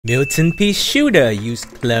Mutant Peashooter used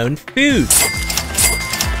cloned food.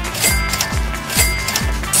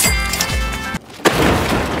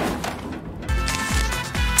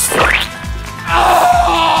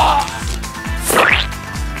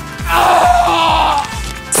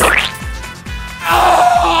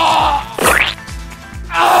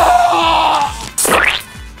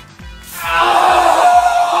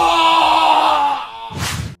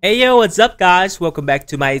 Hey yo, what's up guys? Welcome back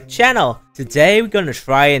to my channel. Today we're gonna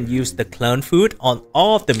try and use the clone food on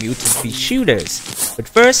all of the mutant pea shooters. But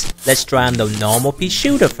first, let's try on the normal pea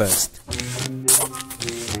shooter first.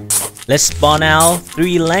 Let's spawn out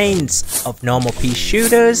 3 lanes of normal pea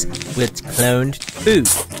shooters with cloned food.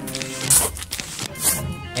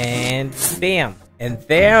 And bam! And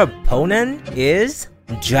their opponent is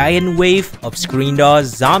a giant wave of screen door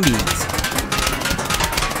zombies.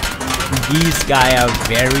 These guys are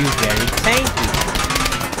very tanky.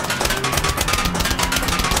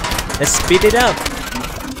 Let's speed it up.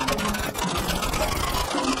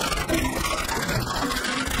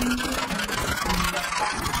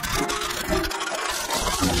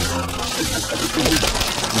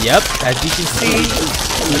 Yep, as you can see,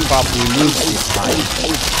 we'll probably lose this fight.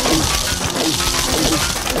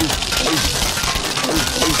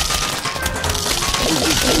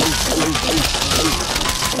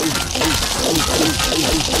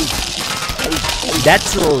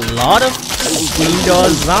 That's a lot of screen door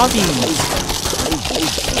zombies.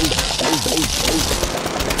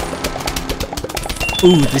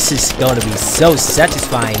 Ooh, this is gonna be so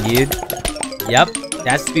satisfying, dude. Yep,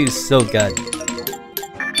 that feels so good.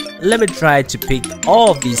 Let me try to pick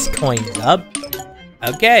all of these coins up.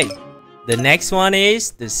 Okay, the next one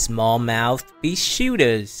is the small-mouthed pea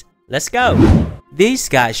shooters. Let's go. These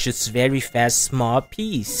guys shoot very fast small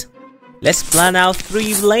peas. Let's plan out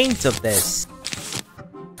 3 lanes of this.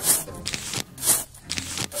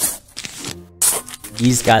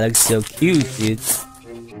 These guys look so cute, dude.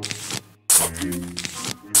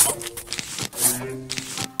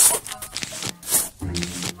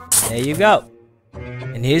 There you go.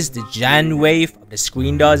 And here's the giant wave of the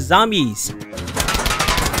screen door zombies.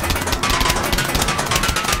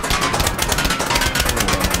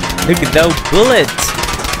 Look at those bullets!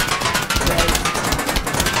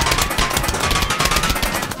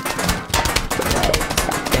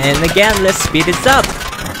 And again, let's speed it up.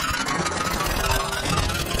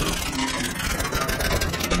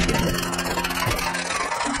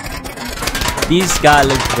 These guys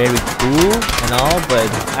look very cool and all, but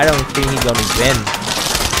I don't think he's gonna win.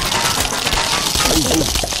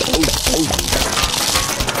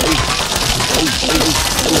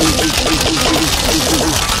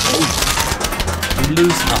 We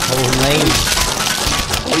lose a whole lane.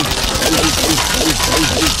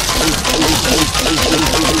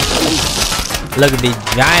 Look at the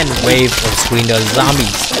giant wave of screen door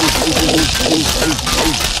zombies.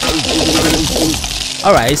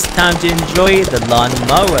 Alright, it's time to enjoy the lawn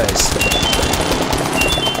mowers.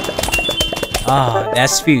 Oh, that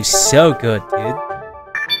feels so good, dude.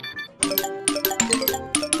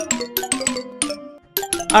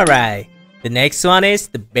 Alright, the next one is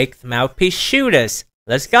the big mouth pea shooters.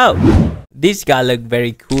 Let's go. These guys look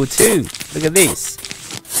very cool too. Look at this.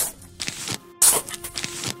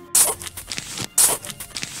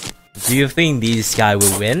 Do you think these guys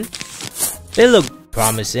will win? They look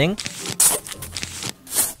promising.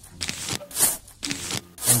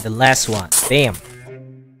 And the last one, bam.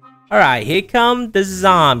 Alright, here come the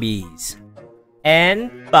zombies.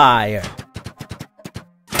 And fire.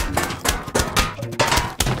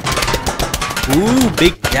 Ooh,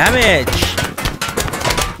 big damage.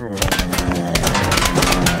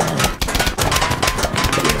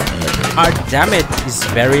 Our damage is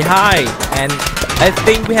very high, and I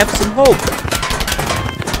think we have some hope.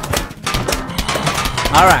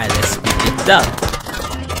 Alright, let's speed it up.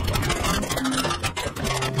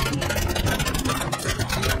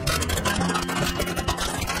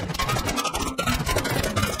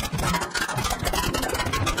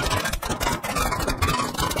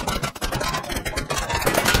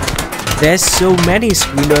 There's so many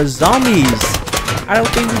screen door zombies. I don't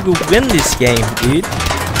think we will win this game, dude.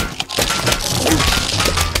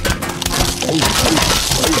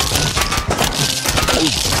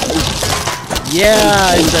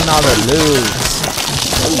 Yeah, it's another lose.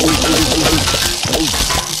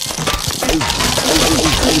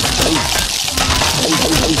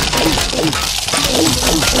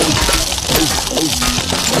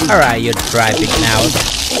 Alright, you're driving now.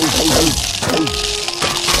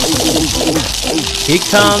 Here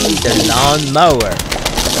comes the lawn mower.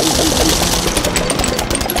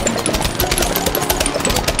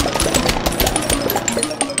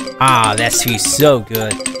 Ah, that feels so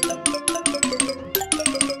good.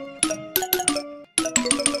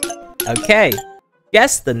 Okay,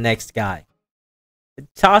 guess the next guy. The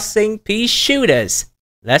tossing pea shooters.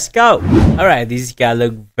 Let's go. Alright, this guy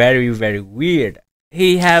look very weird.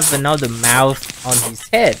 He have another mouth on his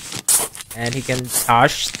head. And he can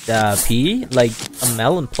toss the pea like a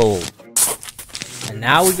melon pole. And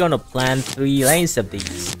now we're gonna plant 3 lanes of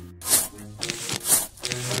these.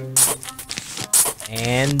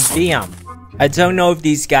 And bam. I don't know if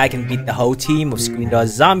this guy can beat the whole team of Screen Door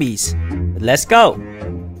zombies. But let's go.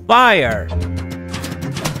 Fire!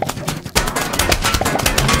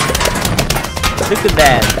 Look at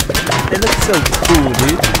that. They look so cool,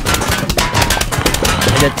 dude.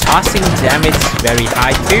 And the tossing damage is very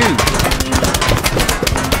high too.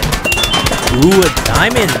 Ooh, a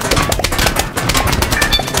diamond.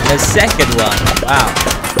 And the second one. Wow.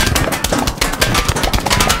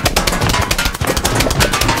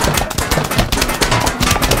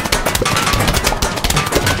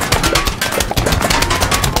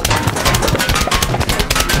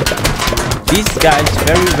 This guy is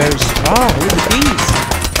very strong. Look at these.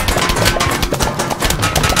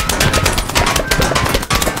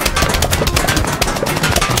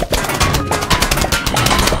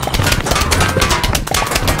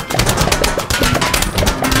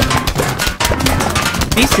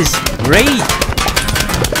 This is great.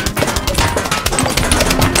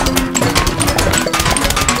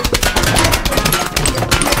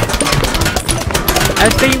 I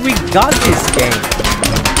think we got this game.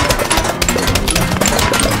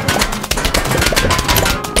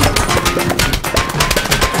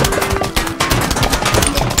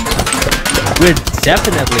 We're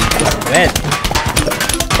definitely gonna win.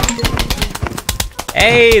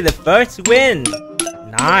 Hey, the first win!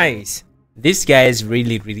 Nice. This guy is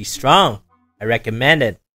really strong. I recommend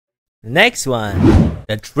it. Next one.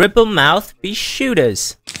 The triple mouth pea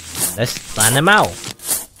shooters. Let's plan them out.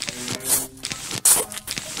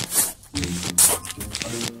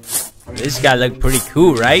 This guy look pretty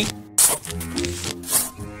cool, right?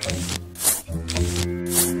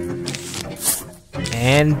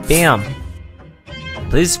 And bam.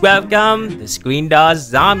 Please welcome the Screen Door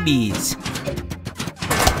zombies.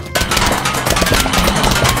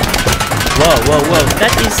 Whoa.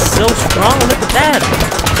 That is so strong. Look at that.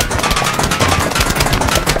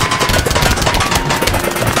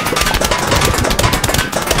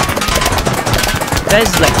 That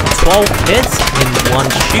is like 12 hits in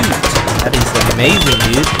one shoot. That is amazing,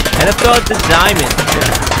 dude. And I've got the diamond.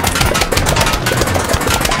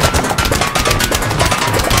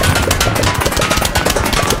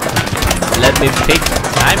 Let me pick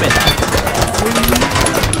diamond up.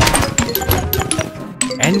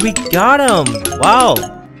 And we got him! Wow!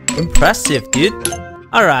 Impressive, dude.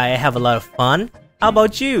 Alright, I have a lot of fun. How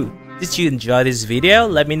about you? Did you enjoy this video?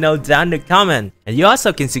 Let me know down in the comment. And you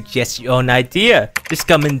also can suggest your own idea. Just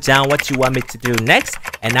comment down what you want me to do next,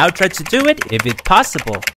 and I'll try to do it if it's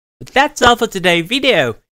possible. But that's all for today's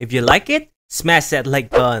video. If you like it, smash that like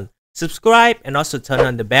button, subscribe, and also turn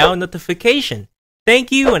on the bell notification.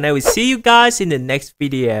 Thank you, and I will see you guys in the next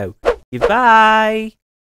video. Goodbye!